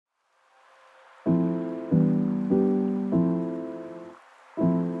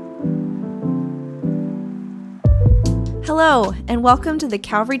Hello, and welcome to the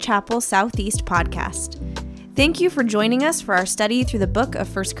Calvary Chapel Southeast podcast. Thank you for joining us for our study through the book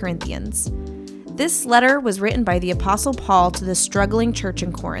of 1 Corinthians. This letter was written by the Apostle Paul to the struggling church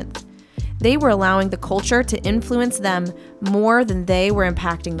in Corinth. They were allowing the culture to influence them more than they were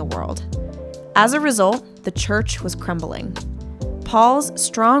impacting the world. As a result, the church was crumbling. Paul's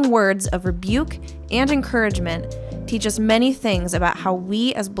strong words of rebuke and encouragement teach us many things about how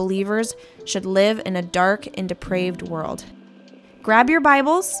we as believers should live in a dark and depraved world. Grab your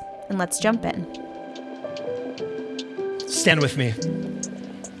Bibles and let's jump in. Stand with me.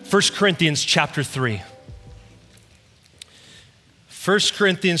 1 Corinthians chapter 3. 1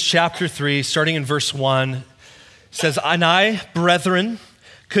 Corinthians chapter 3, starting in verse 1, says, "And I, brethren,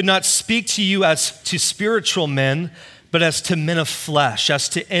 could not speak to you as to spiritual men, but as to men of flesh, as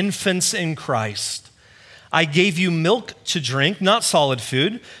to infants in Christ. I gave you milk to drink, not solid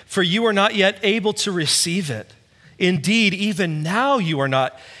food, for you are not yet able to receive it. Indeed, even now you are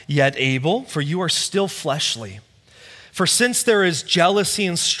not yet able, for you are still fleshly. For since there is jealousy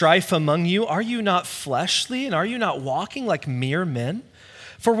and strife among you, are you not fleshly, and are you not walking like mere men?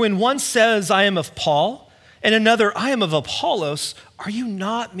 For when one says, 'I am of Paul,' and another, 'I am of Apollos,' are you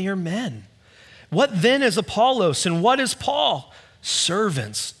not mere men? What then is Apollos, and what is Paul?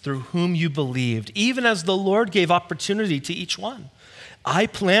 Servants through whom you believed, even as the Lord gave opportunity to each one. I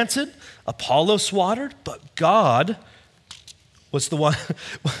planted, Apollos watered, but God was the one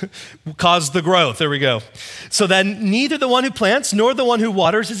who caused the growth." There we go. "So then neither the one who plants nor the one who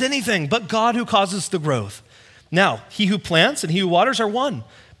waters is anything, but God who causes the growth. Now, he who plants and he who waters are one,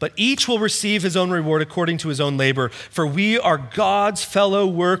 but each will receive his own reward according to his own labor. For we are God's fellow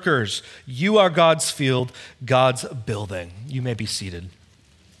workers. You are God's field, God's building." You may be seated.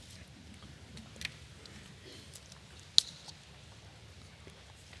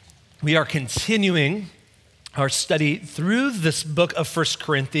 We are continuing our study through this book of 1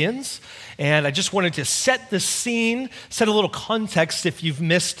 Corinthians, and I just wanted to set the scene, set a little context if you've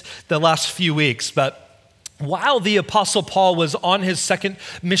missed the last few weeks. But while the Apostle Paul was on his second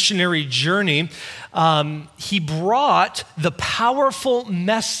missionary journey, he brought the powerful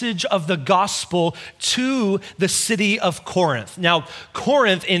message of the gospel to the city of Corinth. Now,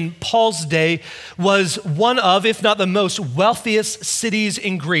 Corinth in Paul's day was one of, if not the most wealthiest cities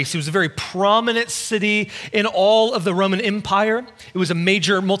in Greece. It was a very prominent city in all of the Roman Empire. It was a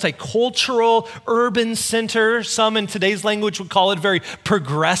major multicultural urban center. Some in today's language would call it a very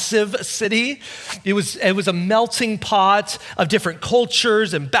progressive city. It was a melting pot of different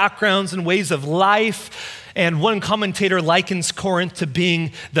cultures and backgrounds and ways of life. And one commentator likens Corinth to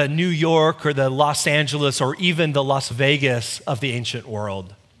being the New York or the Los Angeles or even the Las Vegas of the ancient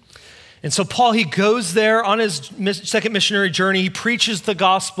world. And so Paul, he goes there on his second missionary journey. He preaches the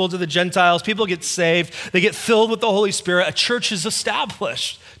gospel to the Gentiles. People get saved. They get filled with the Holy Spirit. A church is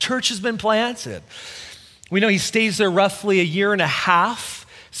established. Church has been planted. We know he stays there roughly a year and a half.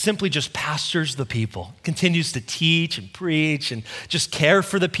 Simply just pastors the people, continues to teach and preach and just care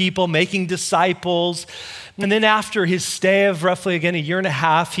for the people, making disciples. And then after his stay of roughly, again, a year and a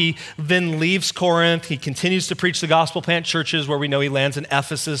half, he then leaves Corinth. He continues to preach the gospel, plant churches, where we know he lands in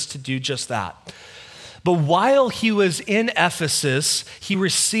Ephesus to do just that. But while he was in Ephesus, he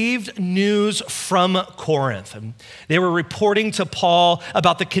received news from Corinth. And they were reporting to Paul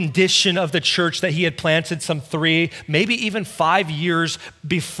about the condition of the church that he had planted some 3, maybe even 5 years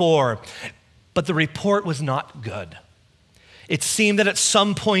before. But the report was not good. It seemed that at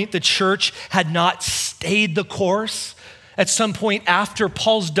some point the church had not stayed the course. At some point after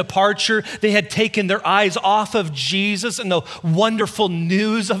Paul's departure, they had taken their eyes off of Jesus and the wonderful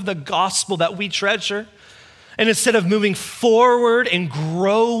news of the gospel that we treasure. And instead of moving forward and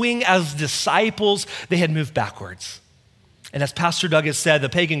growing as disciples, they had moved backwards. And as Pastor Doug has said, the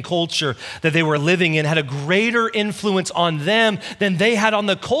pagan culture that they were living in had a greater influence on them than they had on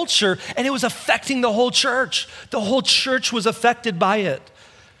the culture, and it was affecting the whole church. The whole church was affected by it.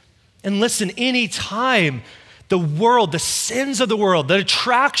 And listen, any time the world, the sins of the world, the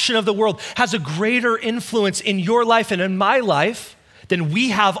attraction of the world has a greater influence in your life and in my life than we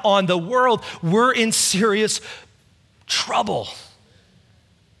have on the world, we're in serious trouble.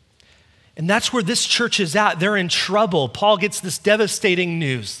 And that's where this church is at. They're in trouble. Paul gets this devastating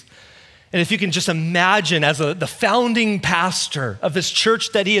news. And if you can just imagine, as the founding pastor of this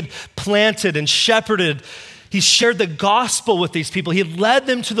church that he had planted and shepherded, he shared the gospel with these people. He had led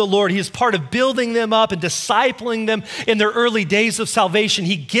them to the Lord. He is part of building them up and discipling them in their early days of salvation.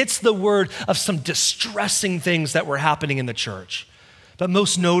 He gets the word of some distressing things that were happening in the church, but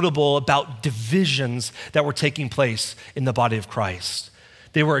most notable about divisions that were taking place in the body of Christ.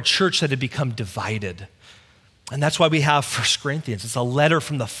 They were a church that had become divided. And that's why we have 1 Corinthians. It's a letter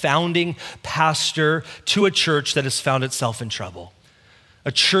from the founding pastor to a church that has found itself in trouble.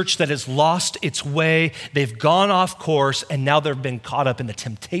 A church that has lost its way. They've gone off course, and now they've been caught up in the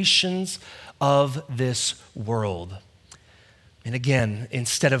temptations of this world. And again,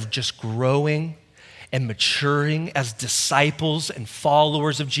 instead of just growing and maturing as disciples and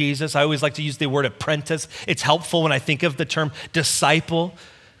followers of Jesus, I always like to use the word apprentice. It's helpful when I think of the term disciple.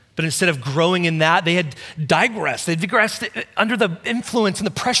 But instead of growing in that, they had digressed. They digressed under the influence and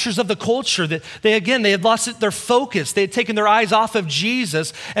the pressures of the culture. They had lost their focus. They had taken their eyes off of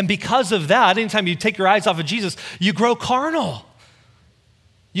Jesus. And because of that, anytime you take your eyes off of Jesus, you grow carnal.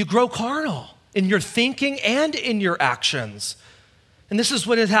 You grow carnal in your thinking and in your actions. And this is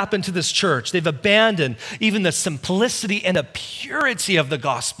what has happened to this church. They've abandoned even the simplicity and the purity of the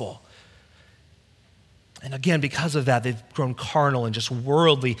gospel. And again, because of that, they've grown carnal and just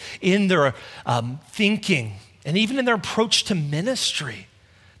worldly in their thinking and even in their approach to ministry.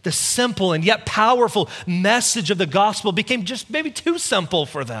 The simple and yet powerful message of the gospel became just maybe too simple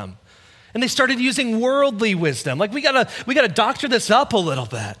for them. And they started using worldly wisdom. Like, we gotta doctor this up a little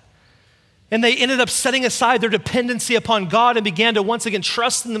bit. And they ended up setting aside their dependency upon God and began to once again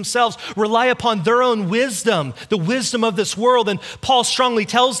trust in themselves, rely upon their own wisdom, the wisdom of this world. And Paul strongly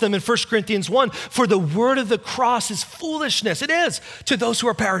tells them in 1 Corinthians 1, for the word of the cross is foolishness. It is to those who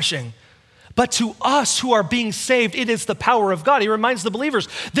are perishing. But to us who are being saved, it is the power of God. He reminds the believers,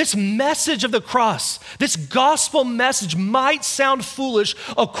 this message of the cross, this gospel message might sound foolish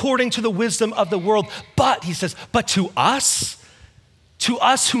according to the wisdom of the world. But, he says, but to us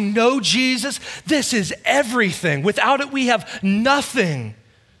who know Jesus, this is everything. Without it, we have nothing.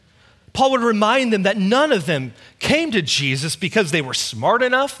 Paul would remind them that none of them came to Jesus because they were smart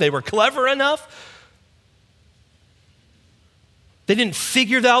enough, they were clever enough. They didn't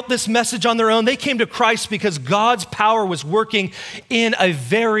figure out this message on their own. They came to Christ because God's power was working in a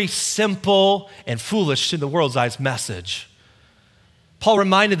very simple and foolish to the world's eyes message. Paul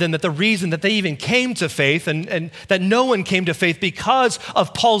reminded them that the reason that they even came to faith and that no one came to faith because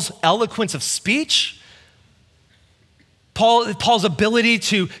of Paul's eloquence of speech, Paul's ability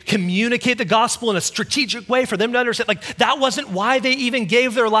to communicate the gospel in a strategic way for them to understand, like, that wasn't why they even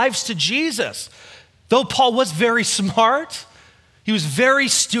gave their lives to Jesus. Though Paul was very smart, he was very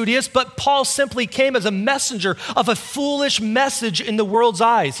studious, but Paul simply came as a messenger of a foolish message in the world's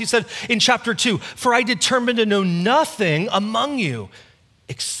eyes. He said in chapter 2, for I determined to know nothing among you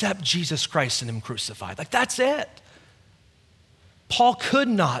except Jesus Christ and him crucified. Like, that's it. Paul could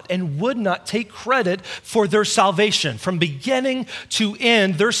not and would not take credit for their salvation. From beginning to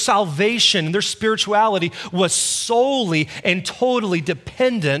end, their salvation, their spirituality was solely and totally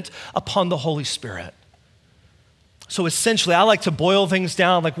dependent upon the Holy Spirit. So essentially, I like to boil things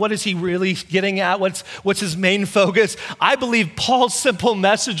down. Like, what is he really getting at? What's his main focus? I believe Paul's simple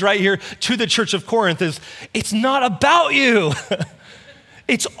message right here to the church of Corinth is, it's not about you.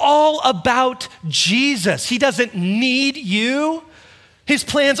 It's all about Jesus. He doesn't need you. His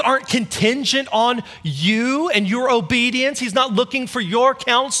plans aren't contingent on you and your obedience. He's not looking for your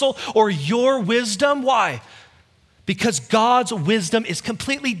counsel or your wisdom. Why? Because God's wisdom is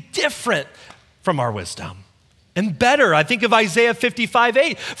completely different from our wisdom. And better, I think of Isaiah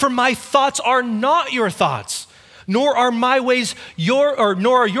 55:8. For my thoughts are not your thoughts, nor are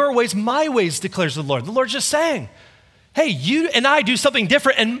your ways my ways, declares the Lord. The Lord's just saying, hey, you and I do something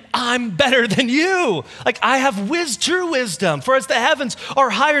different, and I'm better than you. Like, I have true wisdom. For as the heavens are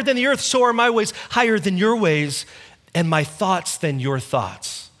higher than the earth, so are my ways higher than your ways, and my thoughts than your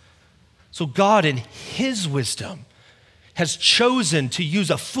thoughts. So God, in his wisdom, has chosen to use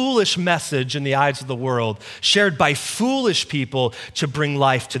a foolish message in the eyes of the world, shared by foolish people, to bring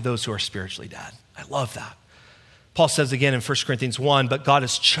life to those who are spiritually dead. I love that. Paul says again in 1 Corinthians 1, but God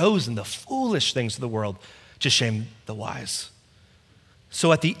has chosen the foolish things of the world to shame the wise.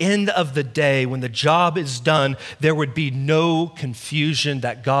 So at the end of the day, when the job is done, there would be no confusion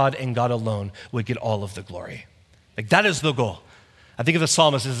that God and God alone would get all of the glory. Like, that is the goal. I think of the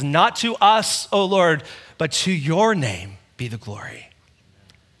psalmist as, not to us, O Lord, but to your name be the glory.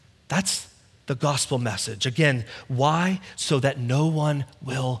 That's the gospel message. Again, why? So that no one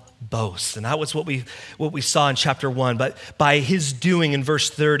will boast. And that was what we saw in chapter 1. But by his doing, in verse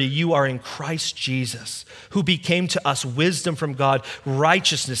 30, you are in Christ Jesus, who became to us wisdom from God,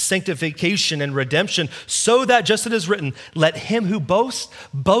 righteousness, sanctification, and redemption, so that, just as it is written, let him who boasts,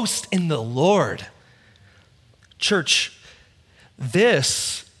 boast in the Lord. Church,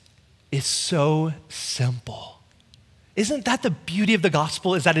 this is so simple. Isn't that the beauty of the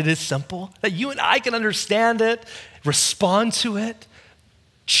gospel, is that it is simple? That you and I can understand it, respond to it,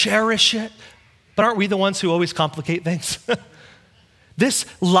 cherish it, But aren't we the ones who always complicate things? This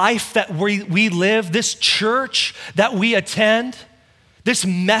life that we live, this church that we attend, this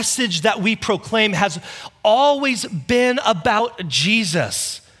message that we proclaim has always been about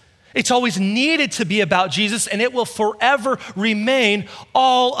Jesus. It's always needed to be about Jesus, and it will forever remain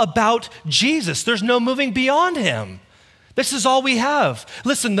all about Jesus. There's no moving beyond him. This is all we have.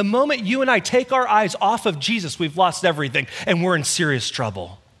 Listen, the moment you and I take our eyes off of Jesus, we've lost everything, and we're in serious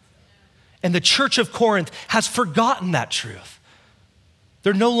trouble. And the church of Corinth has forgotten that truth.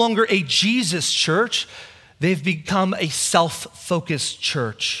 They're no longer a Jesus church. They've become a self-focused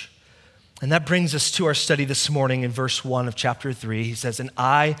church. And that brings us to our study this morning in verse 1 of chapter 3. He says, "And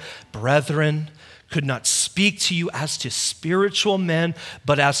I, brethren, could not speak to you as to spiritual men,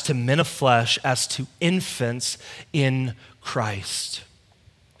 but as to men of flesh, as to infants in Christ."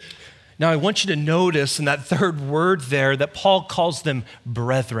 Now, I want you to notice in that third word there that Paul calls them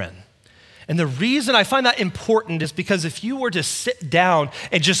brethren. And the reason I find that important is because if you were to sit down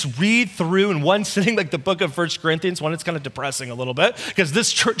and just read through in one sitting, like the book of 1 Corinthians, one, it's kind of depressing a little bit because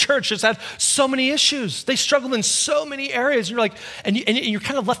this church has had so many issues. They struggled in so many areas. And you're like, and you're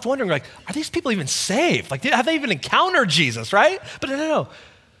kind of left wondering, like, are these people even saved? Like, have they even encountered Jesus, right? But no.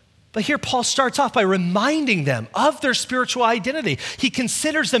 But here Paul starts off by reminding them of their spiritual identity. He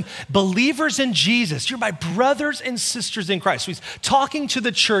considers them believers in Jesus. You're my brothers and sisters in Christ. So he's talking to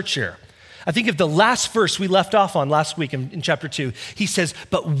the church here. I think of the last verse we left off on last week in chapter 2. He says,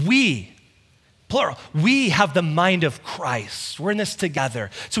 but we, plural, we have the mind of Christ. We're in this together.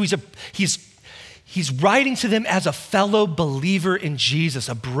 So he's writing to them as a fellow believer in Jesus,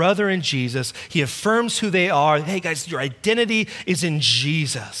 a brother in Jesus. He affirms who they are. Hey guys, your identity is in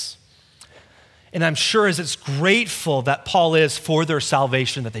Jesus. And I'm sure as it's grateful that Paul is for their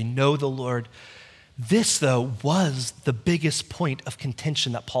salvation, that they know the Lord. This, though, was the biggest point of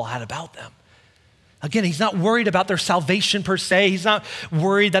contention that Paul had about them. Again, he's not worried about their salvation per se. He's not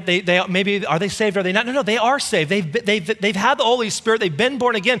worried that they maybe, are they saved, are they not? No, they are saved. They've had the Holy Spirit. They've been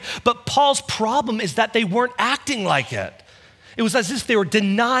born again. But Paul's problem is that they weren't acting like it. It was as if they were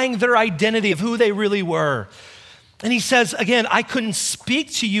denying their identity of who they really were. And he says, again, I couldn't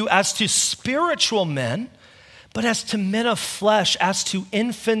speak to you as to spiritual men, but as to men of flesh, as to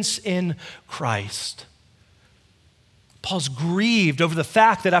infants in Christ. Paul's grieved over the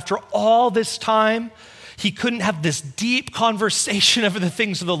fact that after all this time, he couldn't have this deep conversation over the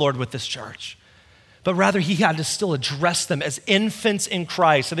things of the Lord with this church. But rather, he had to still address them as infants in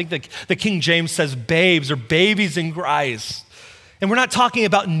Christ. I think the King James says babes or babies in Christ. And we're not talking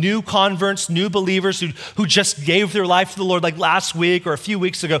about new converts, new believers who just gave their life to the Lord like last week or a few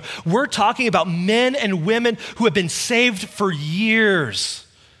weeks ago. We're talking about men and women who have been saved for years.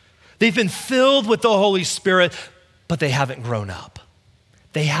 They've been filled with the Holy Spirit, but they haven't grown up.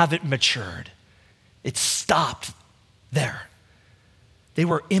 They haven't matured. It stopped there. They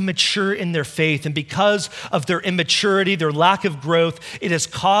were immature in their faith, and because of their immaturity, their lack of growth, it has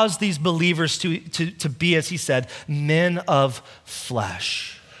caused these believers to be, as he said, men of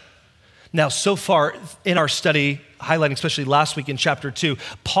flesh. Now, so far in our study, highlighting especially last week in chapter 2,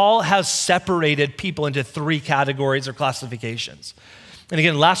 Paul has separated people into 3 categories or classifications. And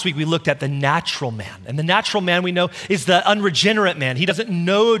again, last week we looked at the natural man. And the natural man we know is the unregenerate man. He doesn't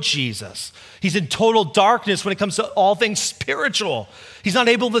know Jesus. He's in total darkness when it comes to all things spiritual. He's not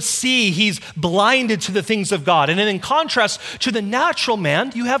able to see. He's blinded to the things of God. And then in contrast to the natural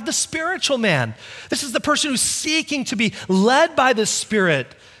man, you have the spiritual man. This is the person who's seeking to be led by the Spirit,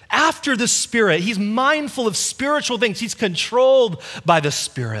 after the Spirit. He's mindful of spiritual things. He's controlled by the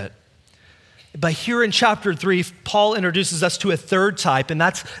Spirit. But here in chapter 3, Paul introduces us to a third type, and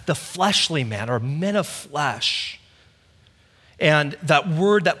that's the fleshly man, or men of flesh. And that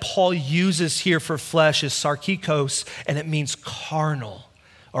word that Paul uses here for flesh is sarkikos, and it means carnal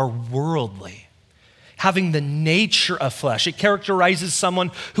or worldly, having the nature of flesh. It characterizes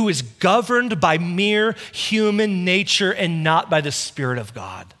someone who is governed by mere human nature and not by the Spirit of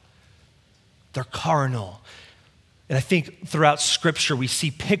God. They're carnal. And I think throughout Scripture, we see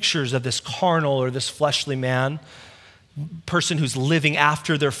pictures of this carnal or this fleshly man, person who's living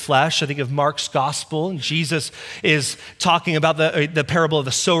after their flesh. I think of Mark's gospel, and Jesus is talking about the parable of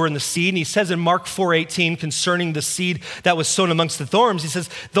the sower and the seed. And he says in Mark 4:18 concerning the seed that was sown amongst the thorns, he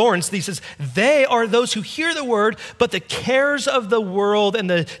says, they are those who hear the word, but the cares of the world and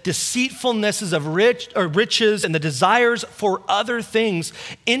the deceitfulnesses of riches and the desires for other things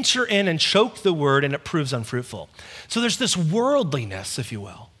enter in and choke the word, and it proves unfruitful. So there's this worldliness, if you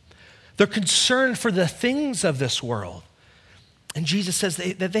will. They're concerned for the things of this world. And Jesus says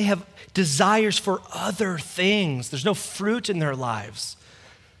that they have desires for other things. There's no fruit in their lives.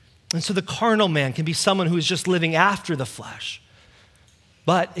 And so the carnal man can be someone who is just living after the flesh,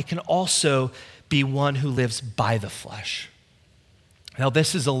 but it can also be one who lives by the flesh. Now,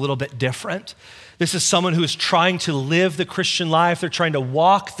 this is a little bit different. This is someone who is trying to live the Christian life. They're trying to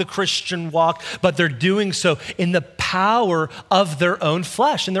walk the Christian walk, but they're doing so in the power of their own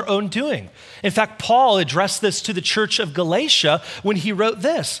flesh and their own doing. In fact, Paul addressed this to the church of Galatia when he wrote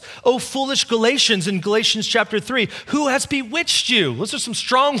this, "O foolish Galatians," in Galatians chapter 3, "who has bewitched you?" Those are some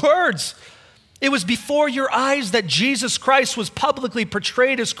strong words. "It was before your eyes that Jesus Christ was publicly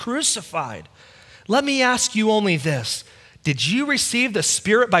portrayed as crucified. Let me ask you only this. Did you receive the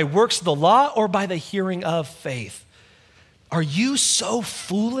Spirit by works of the law or by the hearing of faith? Are you so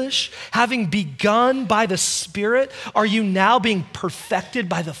foolish? Having begun by the Spirit, are you now being perfected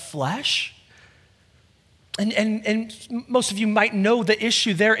by the flesh?" And most of you might know the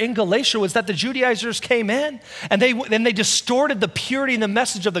issue there in Galatia was that the Judaizers came in and they distorted the purity and the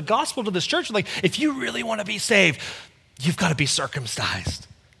message of the gospel to this church. Like, if you really want to be saved, you've got to be circumcised.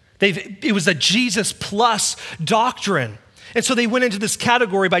 It was a Jesus plus doctrine. And so they went into this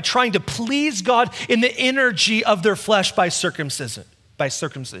category by trying to please God in the energy of their flesh by circumcision.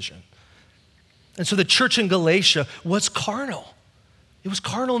 And so the church in Galatia was carnal. It was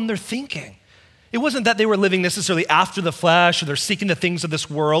carnal in their thinking. It wasn't that they were living necessarily after the flesh or they're seeking the things of this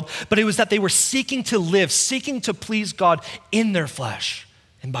world, but it was that they were seeking to live, seeking to please God in their flesh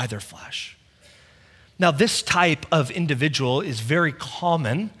and by their flesh. Now, this type of individual is very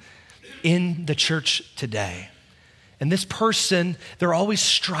common in the church today. And this person, they're always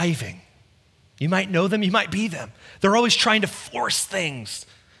striving. You might know them, you might be them. They're always trying to force things.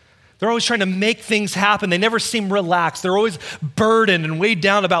 They're always trying to make things happen. They never seem relaxed. They're always burdened and weighed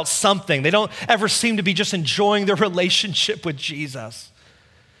down about something. They don't ever seem to be just enjoying their relationship with Jesus.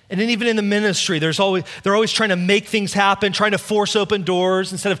 And then even in the ministry, they're always trying to make things happen, trying to force open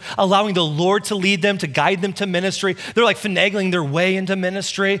doors instead of allowing the Lord to lead them, to guide them to ministry. They're like finagling their way into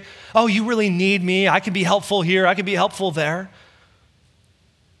ministry. "Oh, you really need me. I can be helpful here. I can be helpful there."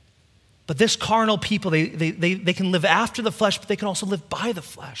 But this carnal people, they can live after the flesh, but they can also live by the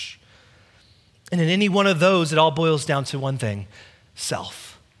flesh. And in any one of those, it all boils down to one thing: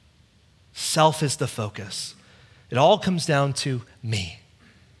 self. Self is the focus. It all comes down to me.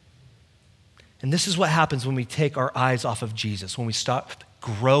 And this is what happens when we take our eyes off of Jesus, when we stop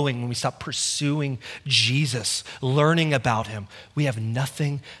growing, when we stop pursuing Jesus, learning about him. We have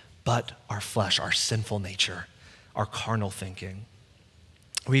nothing but our flesh, our sinful nature, our carnal thinking.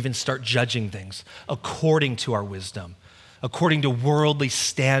 We even start judging things according to our wisdom, according to worldly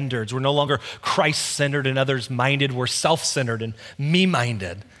standards. We're no longer Christ-centered and others-minded. We're self-centered and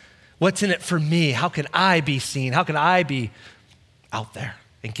me-minded. What's in it for me? How can I be seen? How can I be out there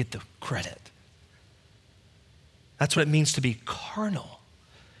and get the credit? That's what it means to be carnal.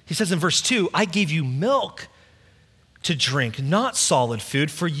 He says in verse 2, "I gave you milk to drink, not solid food,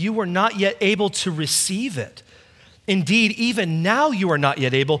 for you were not yet able to receive it. Indeed, even now you are not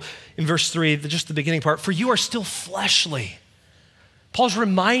yet able," in verse 3, just the beginning part, "for you are still fleshly." Paul's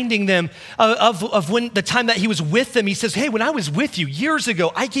reminding them of when the time that he was with them. He says, "Hey, when I was with you years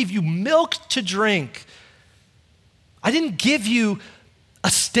ago, I gave you milk to drink. I didn't give you a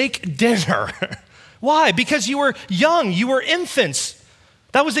steak dinner." Why? Because you were young, you were infants.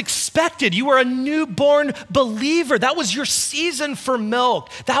 That was expected. You were a newborn believer. That was your season for milk.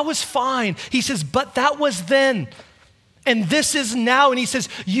 That was fine. He says, but that was then. And this is now. And he says,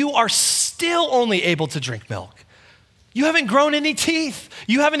 you are still only able to drink milk. You haven't grown any teeth.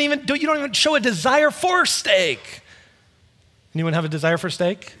 You don't even show a desire for steak. Anyone have a desire for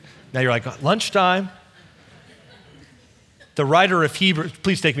steak? Now you're like, lunchtime. The writer of Hebrews,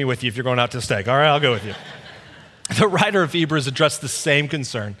 please take me with you if you're going out to steak. All right, I'll go with you. The writer of Hebrews addressed the same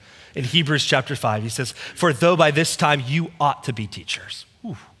concern in Hebrews chapter 5. He says, "For though by this time you ought to be teachers,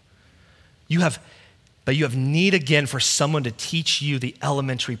 you have need again for someone to teach you the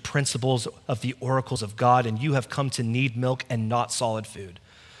elementary principles of the oracles of God, and you have come to need milk and not solid food.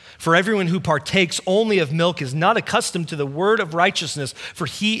 For everyone who partakes only of milk is not accustomed to the word of righteousness, for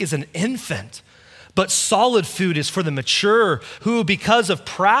he is an infant. But solid food is for the mature, who because of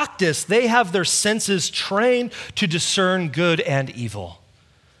practice, they have their senses trained to discern good and evil."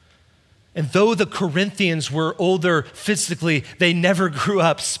 And though the Corinthians were older physically, they never grew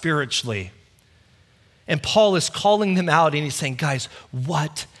up spiritually. And Paul is calling them out and he's saying, guys,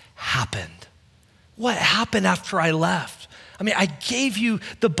 what happened? What happened after I left? I mean, I gave you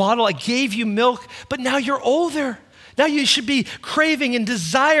the bottle, I gave you milk, but now you're older. Now you should be craving and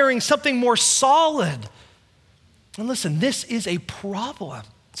desiring something more solid. And listen, this is a problem.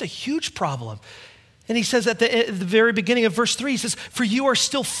 It's a huge problem. And he says at the very beginning of verse 3, he says, for you are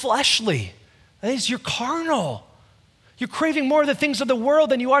still fleshly. That is, you're carnal. You're craving more of the things of the world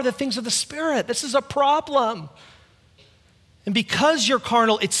than you are the things of the Spirit. This is a problem. And because you're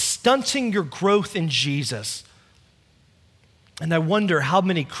carnal, it's stunting your growth in Jesus. And I wonder how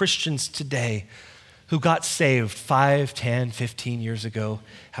many Christians today who got saved 5, 10, 15 years ago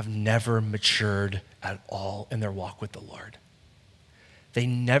have never matured at all in their walk with the Lord. They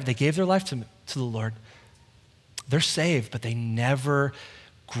gave their life to the Lord. They're saved, but they never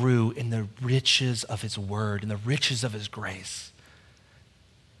grew in the riches of his word and the riches of his grace.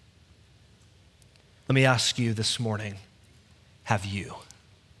 Let me ask you this morning, have you?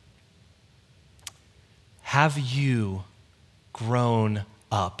 Have you grown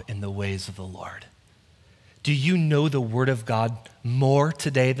up in the ways of the Lord? Do you know the word of God more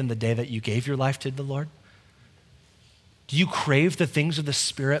today than the day that you gave your life to the Lord? Do you crave the things of the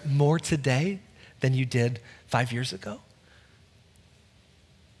Spirit more today than you did 5 years ago?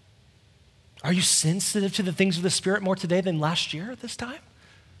 Are you sensitive to the things of the Spirit more today than last year at this time?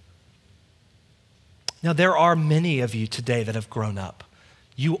 Now, there are many of you today that have grown up.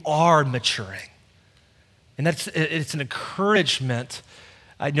 You are maturing. And it's an encouragement.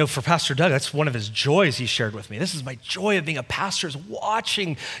 I know for Pastor Doug, that's one of his joys he shared with me. This is my joy of being a pastor, is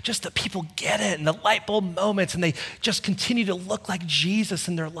watching just the people get it and the light bulb moments, and they just continue to look like Jesus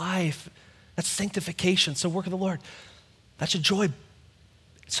in their life. That's sanctification, so work of the Lord. That's a joy.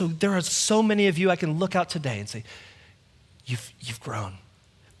 So there are so many of you I can look out today and say, you've grown.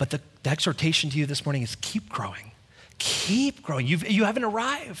 But the exhortation to you this morning is keep growing. Keep growing. You haven't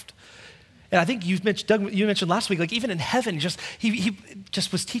arrived. And I think Doug, you mentioned last week, like even in heaven, he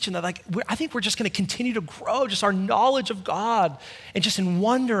just was teaching that, like, I think we're just going to continue to grow, just our knowledge of God and just in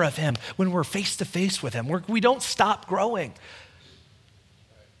wonder of him when we're face to face with him. We don't stop growing.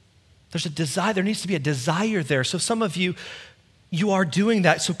 There's a desire, there needs to be a desire there. So some of you are doing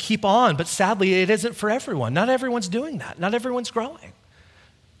that, so keep on. But sadly, it isn't for everyone. Not everyone's doing that. Not everyone's growing.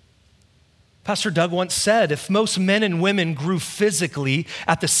 Pastor Doug once said, if most men and women grew physically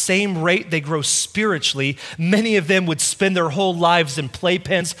at the same rate they grow spiritually, many of them would spend their whole lives in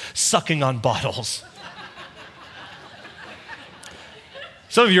playpens sucking on bottles.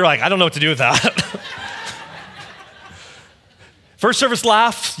 Some of you are like, I don't know what to do with that. First service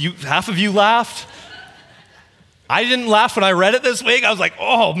laughed, half of you laughed. I didn't laugh when I read it this week. I was like,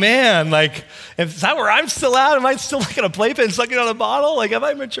 oh man, like, is that where I'm still at? Am I still like in a playpen sucking on a bottle? Like, have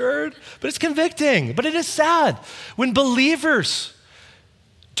I matured? But it's convicting, but it is sad when believers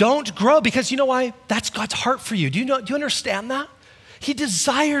don't grow, because you know why? That's God's heart for you. Do you understand that? He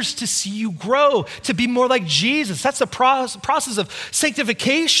desires to see you grow, to be more like Jesus. That's the process of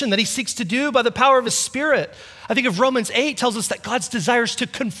sanctification that he seeks to do by the power of his Spirit. I think of Romans 8 tells us that God's desires to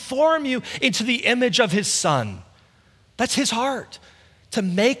conform you into the image of his Son. That's his heart, to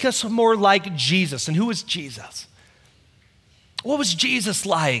make us more like Jesus. And who was Jesus? What was Jesus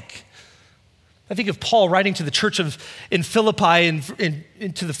like? I think of Paul writing to the church in Philippi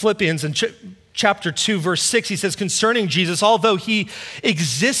and to the Philippians in chapter 2, verse 6. He says, concerning Jesus, although he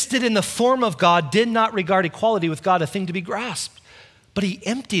existed in the form of God, did not regard equality with God a thing to be grasped. But he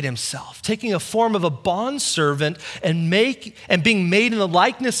emptied himself, taking a form of a bondservant and being made in the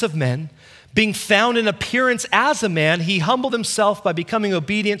likeness of men. Being found in appearance as a man, he humbled himself by becoming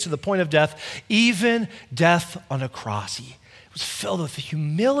obedient to the point of death, even death on a cross. He was filled with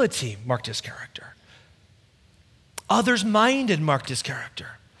humility, marked his character. Others-minded marked his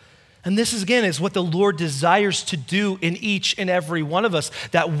character. And this is what the Lord desires to do in each and every one of us,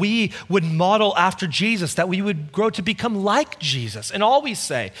 that we would model after Jesus, that we would grow to become like Jesus in all we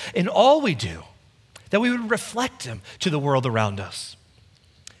say, in all we do, that we would reflect him to the world around us.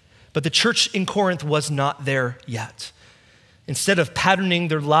 But the church in Corinth was not there yet. Instead of patterning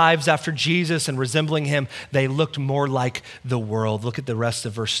their lives after Jesus and resembling him, they looked more like the world. Look at the rest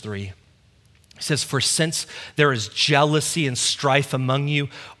of verse 3. It says, for since there is jealousy and strife among you,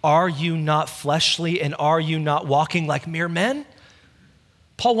 are you not fleshly and are you not walking like mere men?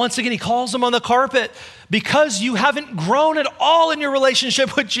 Paul, once again, he calls them on the carpet. Because you haven't grown at all in your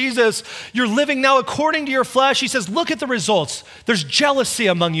relationship with Jesus, you're living now according to your flesh. He says, look at the results. There's jealousy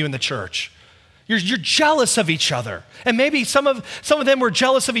among you in the church. You're jealous of each other. And maybe some of them were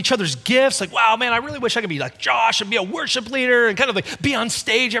jealous of each other's gifts. Like, wow, man, I really wish I could be like Josh and be a worship leader and kind of like be on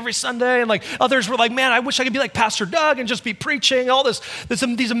stage every Sunday. And like others were like, man, I wish I could be like Pastor Doug and just be preaching all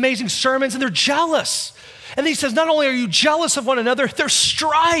these amazing sermons. And they're jealous. And then he says, not only are you jealous of one another, there's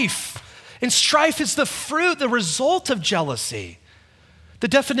strife. And strife is the fruit, the result of jealousy. The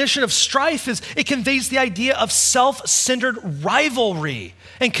definition of strife is it conveys the idea of self-centered rivalry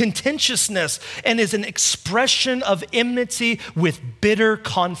and contentiousness and is an expression of enmity with bitter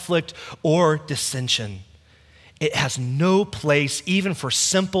conflict or dissension. It has no place even for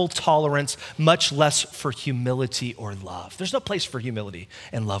simple tolerance, much less for humility or love. There's no place for humility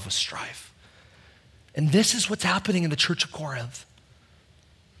and love with strife. And this is what's happening in the church of Corinth.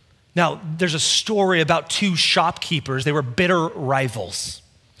 Now, there's a story about two shopkeepers. They were bitter rivals.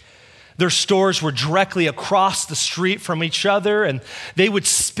 Their stores were directly across the street from each other, and they would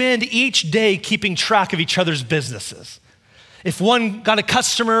spend each day keeping track of each other's businesses. If one got a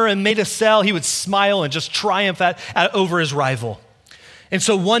customer and made a sale, he would smile and just triumph over his rival. And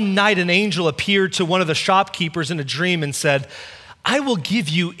so one night, an angel appeared to one of the shopkeepers in a dream and said, "I will give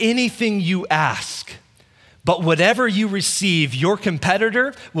you anything you ask. But whatever you receive, your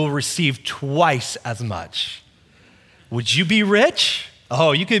competitor will receive twice as much. Would you be rich?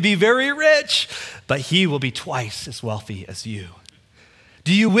 Oh, you could be very rich, but he will be twice as wealthy as you.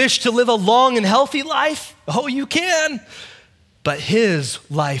 Do you wish to live a long and healthy life? Oh, you can. But his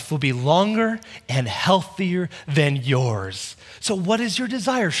life will be longer and healthier than yours. So what is your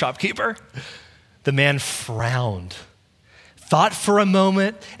desire, shopkeeper?" The man frowned, thought for a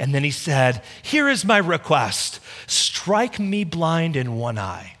moment, and then he said, "Here is my request. Strike me blind in one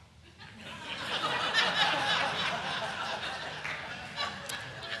eye."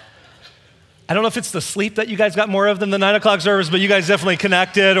 I don't know if it's the sleep that you guys got more of than the 9 o'clock service, but you guys definitely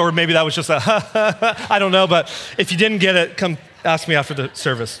connected, or maybe that was just I don't know, but if you didn't get it, come ask me after the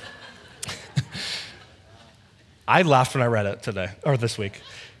service. I laughed when I read it today, or this week.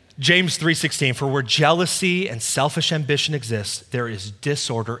 James 3:16, "For where jealousy and selfish ambition exist, there is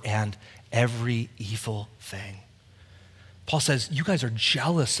disorder and every evil thing." Paul says, you guys are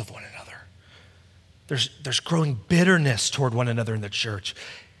jealous of one another. There's growing bitterness toward one another in the church.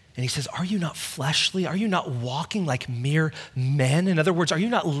 And he says, are you not fleshly? Are you not walking like mere men? In other words, are you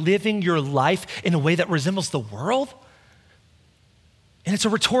not living your life in a way that resembles the world? And it's a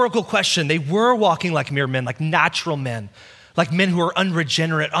rhetorical question. They were walking like mere men, like natural men, like men who are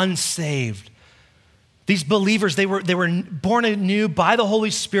unregenerate, unsaved. These believers, they were born anew by the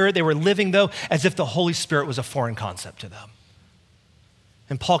Holy Spirit. They were living, though, as if the Holy Spirit was a foreign concept to them.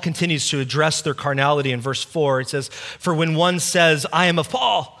 And Paul continues to address their carnality in verse 4. It says, "For when one says, 'I am of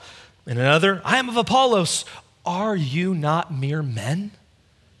Paul,' and another, 'I am of Apollos,' are you not mere men?"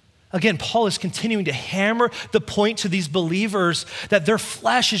 Again, Paul is continuing to hammer the point to these believers that their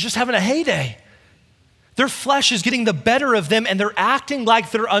flesh is just having a heyday. Their flesh is getting the better of them, and they're acting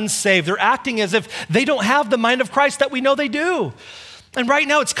like they're unsaved. They're acting as if they don't have the mind of Christ that we know they do. And right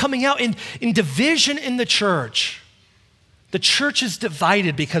now it's coming out in division in the church. The church is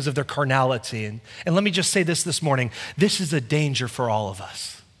divided because of their carnality. And let me just say this morning, this is a danger for all of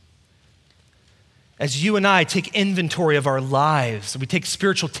us. As you and I take inventory of our lives, we take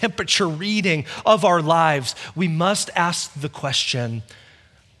spiritual temperature reading of our lives, we must ask the question,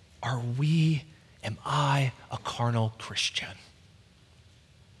 am I a carnal Christian?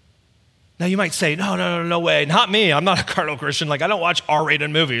 Now you might say, no way, not me. I'm not a carnal Christian. Like I don't watch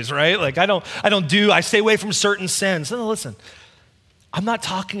R-rated movies, right? Like I stay away from certain sins. No, listen, I'm not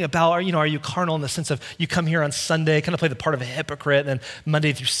talking about, are you carnal in the sense of you come here on Sunday, kind of play the part of a hypocrite, and then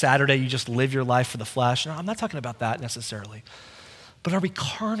Monday through Saturday, you just live your life for the flesh. No, I'm not talking about that necessarily. But are we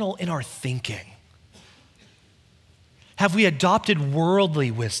carnal in our thinking? Have we adopted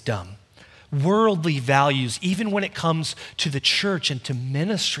worldly wisdom, worldly values, even when it comes to the church and to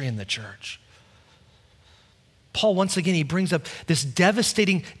ministry in the church? Paul, once again, he brings up this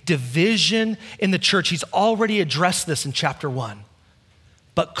devastating division in the church. He's already addressed this in chapter 1.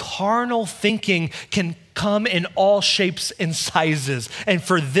 But carnal thinking can come in all shapes and sizes. And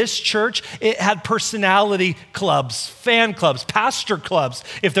for this church, it had personality clubs, fan clubs, pastor clubs,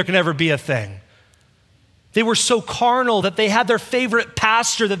 if there can ever be a thing. They were so carnal that they had their favorite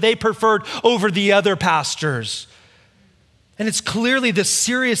pastor that they preferred over the other pastors. And it's clearly this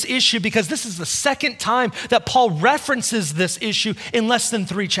serious issue because this is the second time that Paul references this issue in less than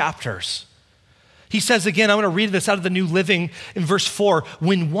 3 chapters. He says again, I'm going to read this out of the New Living in verse 4.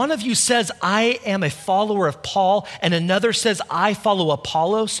 When one of you says, I am a follower of Paul, and another says, I follow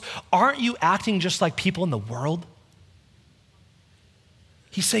Apollos, aren't you acting just like people in the world?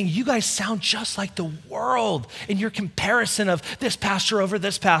 He's saying, you guys sound just like the world in your comparison of this pastor over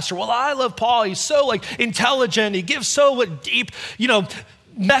this pastor. Well, I love Paul. He's so intelligent. He gives so deep,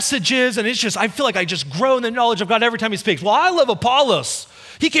 messages. And it's just, I feel like I just grow in the knowledge of God every time he speaks. Well, I love Apollos.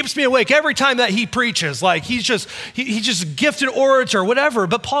 He keeps me awake every time that he preaches. He's just a gifted orator, whatever.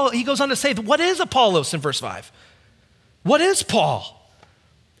 But Paul, he goes on to say, what is Apollos in verse 5? What is Paul?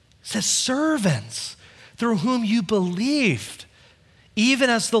 It says servants through whom you believed, even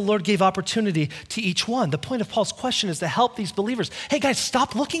as the Lord gave opportunity to each one. The point of Paul's question is to help these believers. Hey guys,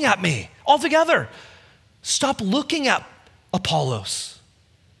 stop looking at me altogether. Stop looking at Apollos.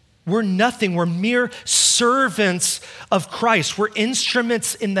 We're nothing. We're mere servants of Christ. We're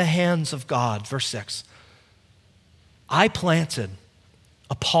instruments in the hands of God. Verse 6. I planted,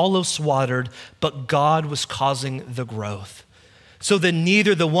 Apollos watered, but God was causing the growth. So that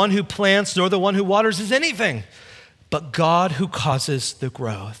neither the one who plants nor the one who waters is anything, but God who causes the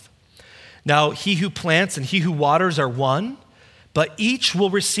growth. Now, he who plants and he who waters are one, but each will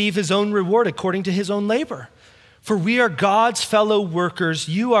receive his own reward according to his own labor. For we are God's fellow workers.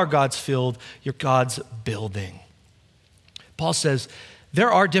 You are God's field. You're God's building. Paul says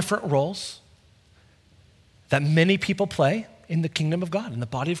there are different roles that many people play in the kingdom of God, in the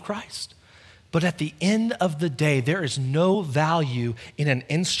body of Christ. But at the end of the day, there is no value in an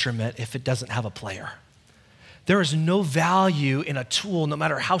instrument if it doesn't have a player. There is no value in a tool, no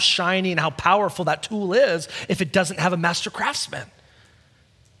matter how shiny and how powerful that tool is, if it doesn't have a master craftsman.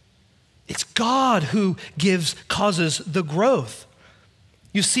 It's God who causes the growth.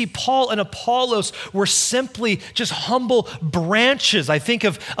 You see, Paul and Apollos were simply just humble branches. I think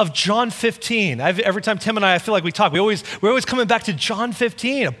of John 15. Every time Tim and I feel like we talk, we're always coming back to John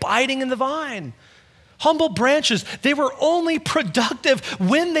 15, abiding in the vine. Humble branches, they were only productive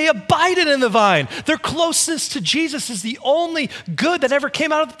when they abided in the vine. Their closeness to Jesus is the only good that ever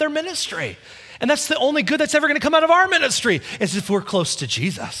came out of their ministry. And that's the only good that's ever going to come out of our ministry, is if we're close to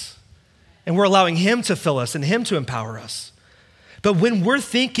Jesus. And we're allowing him to fill us and him to empower us. But when we're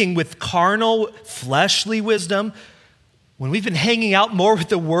thinking with carnal, fleshly wisdom, when we've been hanging out more with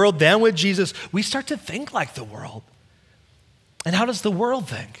the world than with Jesus, we start to think like the world. And how does the world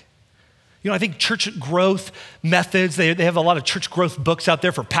think? I think church growth methods, they have a lot of church growth books out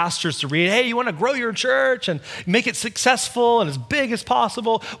there for pastors to read. Hey, you want to grow your church and make it successful and as big as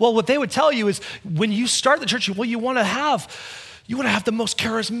possible. Well, what they would tell you is when you start the church, you want to have the most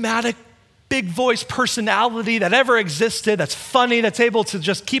charismatic, big voice personality that ever existed, that's funny, that's able to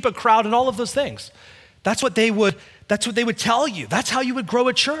just keep a crowd and all of those things. That's what they would tell you. That's how you would grow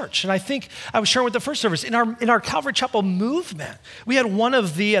a church. And I think I was sharing with the first service, in our Calvary Chapel movement, we had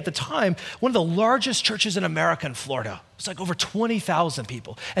at the time, one of the largest churches in America in Florida. It was like over 20,000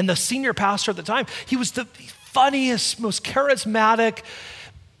 people. And the senior pastor at the time, he was the funniest, most charismatic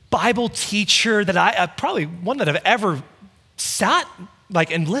Bible teacher that probably one that I've ever sat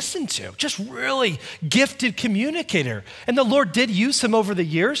and listened to. Just really gifted communicator. And the Lord did use him over the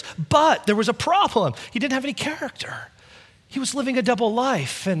years, but there was a problem. He didn't have any character. He was living a double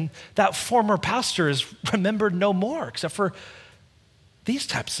life, and that former pastor is remembered no more, except for these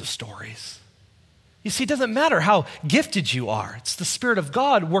types of stories. You see, it doesn't matter how gifted you are. It's the Spirit of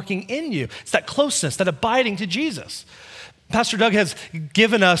God working in you. It's that closeness, that abiding to Jesus. Pastor Doug has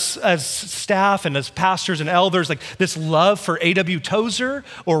given us as staff and as pastors and elders this love for A.W. Tozer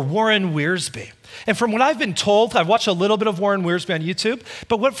or Warren Wiersbe. And from what I've been told, I've watched a little bit of Warren Wiersbe on YouTube,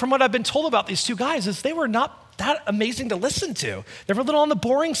 but from what I've been told about these two guys is they were not that amazing to listen to. They were a little on the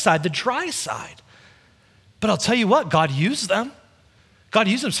boring side, the dry side. But I'll tell you what, God used them. God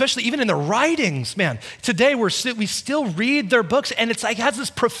used them, especially even in their writings. Man, today we still read their books, and it's it has this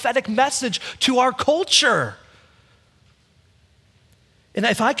prophetic message to our culture. And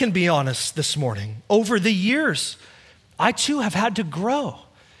if I can be honest this morning, over the years, I too have had to grow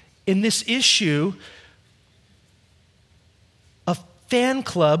in this issue of fan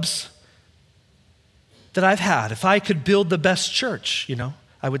clubs that I've had. If I could build the best church,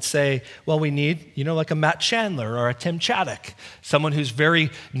 I would say, well, we need, like a Matt Chandler or a Tim Chaddock, someone who's very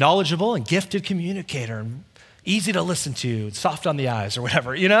knowledgeable and gifted communicator and easy to listen to, soft on the eyes or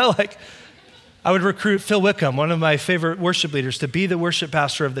whatever, I would recruit Phil Wickham, one of my favorite worship leaders, to be the worship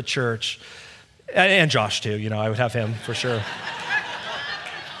pastor of the church. And Josh too, I would have him for sure.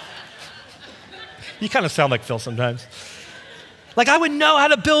 You kind of sound like Phil sometimes. I would know how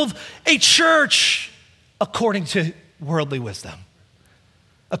to build a church according to worldly wisdom,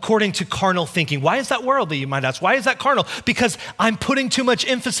 according to carnal thinking. Why is that worldly, you might ask? Why is that carnal? Because I'm putting too much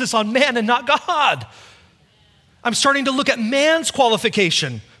emphasis on man and not God. I'm starting to look at man's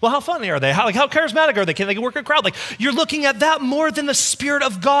qualification. Well, how funny are they? How charismatic are they? Can they work a crowd? You're looking at that more than the Spirit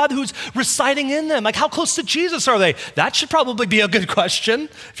of God who's residing in them. How close to Jesus are they? That should probably be a good question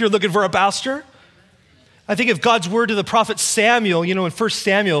if you're looking for a pastor. I think of God's word to the prophet Samuel. In 1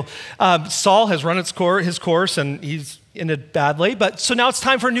 Samuel, Saul has run his course, and he's ended badly. But so now it's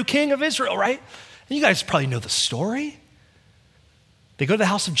time for a new king of Israel, right? And you guys probably know the story. They go to the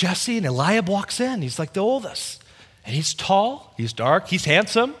house of Jesse, and Eliab walks in. He's like the oldest. And he's tall, he's dark, he's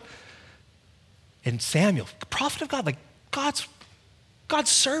handsome. And Samuel, the prophet of God, like God's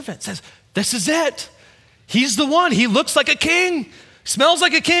servant, says, this is it. He's the one. He looks like a king, smells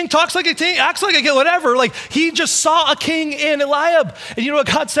like a king, talks like a king, acts like a king, whatever. Like he just saw a king in Eliab. And you know what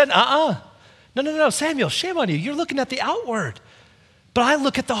God said? No, Samuel, shame on you. You're looking at the outward, but I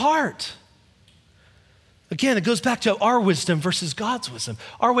look at the heart. Again, it goes back to our wisdom versus God's wisdom.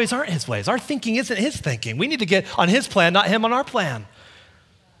 Our ways aren't his ways. Our thinking isn't his thinking. We need to get on his plan, not him on our plan.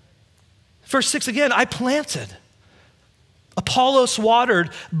 Verse 6 again, I planted. Apollos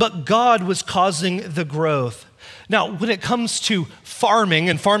watered, but God was causing the growth. Now, when it comes to farming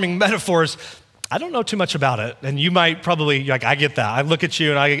and farming metaphors, I don't know too much about it. And you might probably, like, I get that. I look at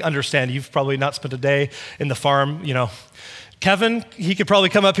you and I understand you've probably not spent a day in the farm, Kevin, he could probably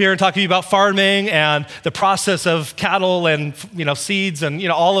come up here and talk to you about farming and the process of cattle and, seeds and,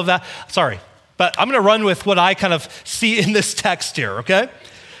 all of that. Sorry, but I'm going to run with what I kind of see in this text here, okay?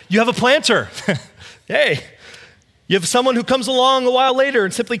 You have a planter. Hey, you have someone who comes along a while later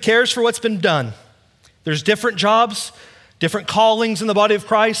and simply cares for what's been done. There's different jobs, different callings in the body of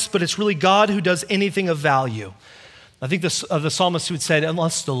Christ, but it's really God who does anything of value. I think the psalmist who said,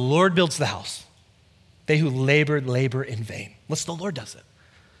 unless the Lord builds the house, they who labor in vain. Unless the Lord does it.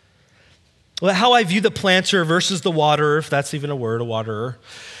 Well, how I view the planter versus the waterer, if that's even a word, a waterer,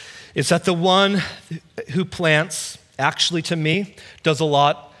 is that the one who plants, actually to me, does a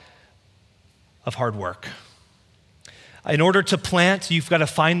lot of hard work. In order to plant, you've got to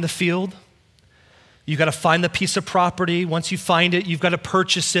find the field. You've got to find the piece of property. Once you find it, you've got to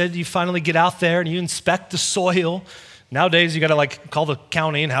purchase it. You finally get out there and you inspect the soil. Nowadays, you got to call the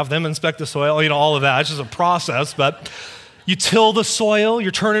county and have them inspect the soil, all of that. It's just a process, but you till the soil, you're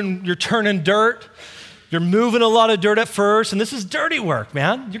turning dirt, you're moving a lot of dirt at first, and this is dirty work,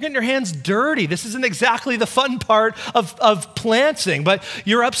 man. You're getting your hands dirty. This isn't exactly the fun part of planting, but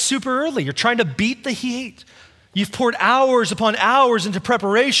you're up super early. You're trying to beat the heat. You've poured hours upon hours into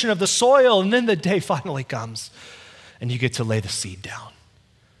preparation of the soil, and then the day finally comes, and you get to lay the seed down.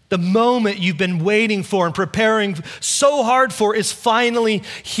 The moment you've been waiting for and preparing so hard for is finally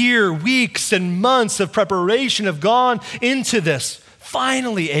here. Weeks and months of preparation have gone into this,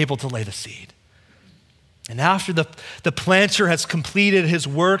 finally able to lay the seed. And after the planter has completed his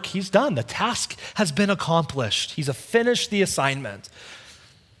work, he's done. The task has been accomplished. He's finished the assignment.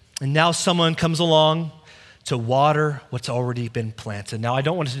 And now someone comes along to water what's already been planted. Now, I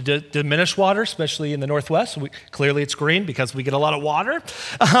don't want to diminish water, especially in the Northwest. Clearly, it's green because we get a lot of water.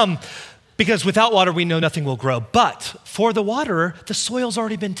 Because without water, we know nothing will grow. But for the waterer, the soil's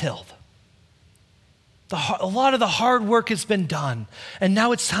already been tilled. A lot of the hard work has been done. And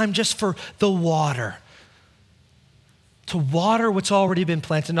now it's time just for the water. To water what's already been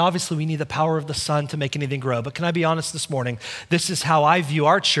planted. And obviously, we need the power of the sun to make anything grow. But can I be honest this morning? This is how I view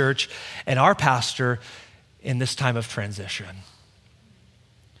our church and our pastor in this time of transition.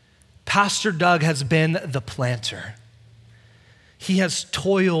 Pastor Doug has been the planter. He has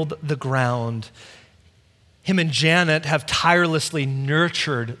toiled the ground. Him and Janet have tirelessly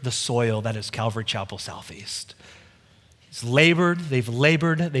nurtured the soil that is Calvary Chapel Southeast. They've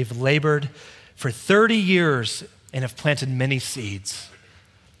labored for 30 years and have planted many seeds.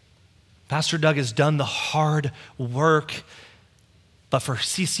 Pastor Doug has done the hard work, but for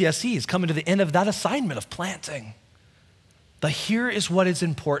CCSE, he's coming to the end of that assignment of planting. But here is what is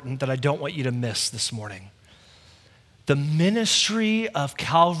important that I don't want you to miss this morning. The ministry of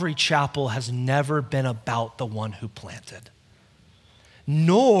Calvary Chapel has never been about the one who planted,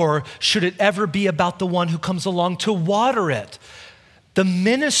 nor should it ever be about the one who comes along to water it. The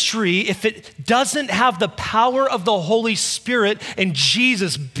ministry, if it doesn't have the power of the Holy Spirit and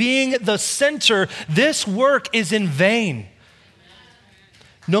Jesus being the center, this work is in vain.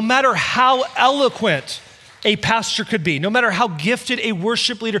 No matter how eloquent a pastor could be, no matter how gifted a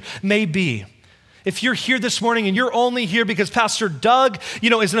worship leader may be, if you're here this morning and you're only here because Pastor Doug,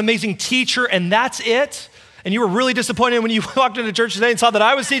 is an amazing teacher and that's it, and you were really disappointed when you walked into church today and saw that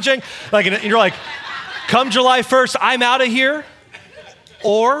I was teaching, and you're like, come July 1st, I'm out of here.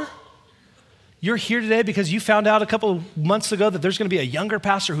 Or you're here today because you found out a couple of months ago that there's going to be a younger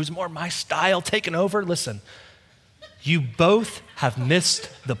pastor who's more my style taking over. Listen, you both have missed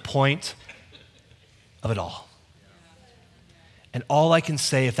the point of it all. And all I can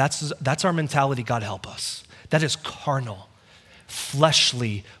say, if that's our mentality, God help us. That is carnal,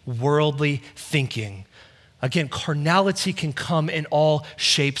 fleshly, worldly thinking. Again, carnality can come in all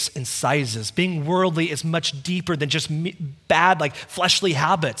shapes and sizes. Being worldly is much deeper than just bad, fleshly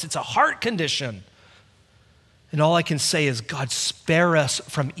habits. It's a heart condition. And all I can say is, God, spare us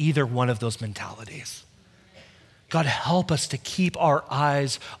from either one of those mentalities. God, help us to keep our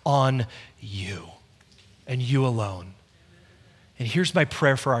eyes on you and you alone. And here's my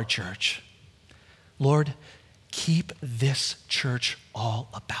prayer for our church. Lord, keep this church all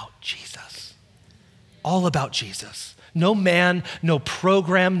about Jesus. All about Jesus. No man, no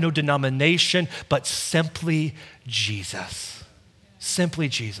program, no denomination, but simply Jesus. Simply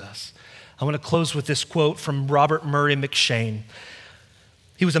Jesus. I want to close with this quote from Robert Murray McCheyne.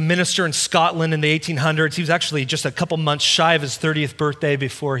 He was a minister in Scotland in the 1800s. He was actually just a couple months shy of his 30th birthday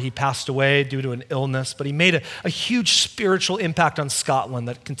before he passed away due to an illness, but he made a huge spiritual impact on Scotland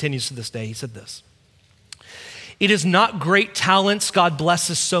that continues to this day. He said this: "It is not great talents God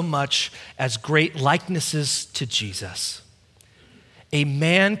blesses so much as great likenesses to Jesus. A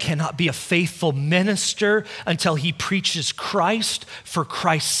man cannot be a faithful minister until he preaches Christ for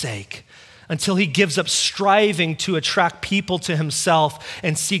Christ's sake, until he gives up striving to attract people to himself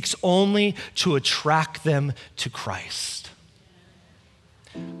and seeks only to attract them to Christ."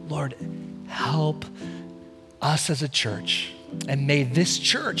 Lord, help us as a church, and may this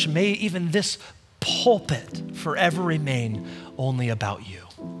church, may even this pulpit forever remain only about you.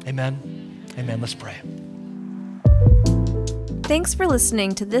 Amen. Amen. Let's pray. Thanks for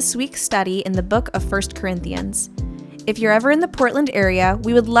listening to this week's study in the book of 1 Corinthians. If you're ever in the Portland area,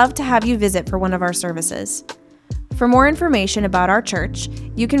 we would love to have you visit for one of our services. For more information about our church,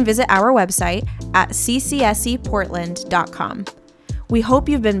 you can visit our website at ccseportland.com. We hope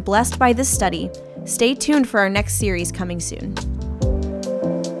you've been blessed by this study. Stay tuned for our next series coming soon.